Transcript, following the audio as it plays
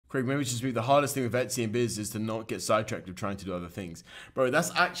Craig, maybe it's just me. The hardest thing with Etsy and biz is to not get sidetracked with trying to do other things. Bro, that's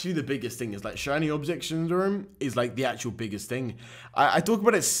actually the biggest thing. Is like shiny object syndrome is like the actual biggest thing. I talk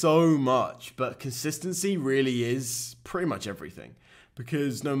about it so much, but consistency really is pretty much everything.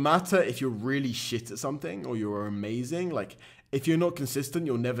 Because no matter if you're really shit at something or you're amazing, like if you're not consistent,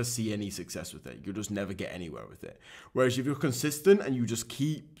 you'll never see any success with it. You'll just never get anywhere with it. Whereas if you're consistent and you just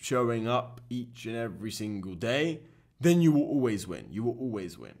keep showing up each and every single day, then you will always win. You will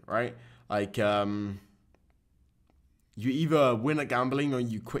always win, right? Like, you either win at gambling or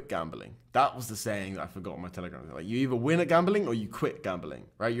you quit gambling. That was the saying that I forgot on my Telegram. Like, you either win at gambling or you quit gambling,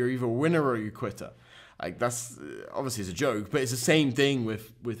 right? You're either a winner or you quitter. Like, that's obviously it's a joke, but it's the same thing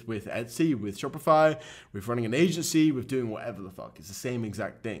with Etsy, with Shopify, with running an agency, with doing whatever the fuck. It's the same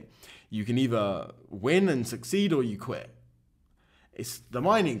exact thing. You can either win and succeed or you quit. It's the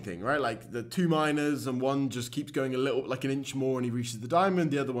mining thing, right? Like the 2 miners and one just keeps going a little, like an inch more and he reaches the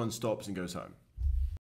diamond. The other one stops and goes home.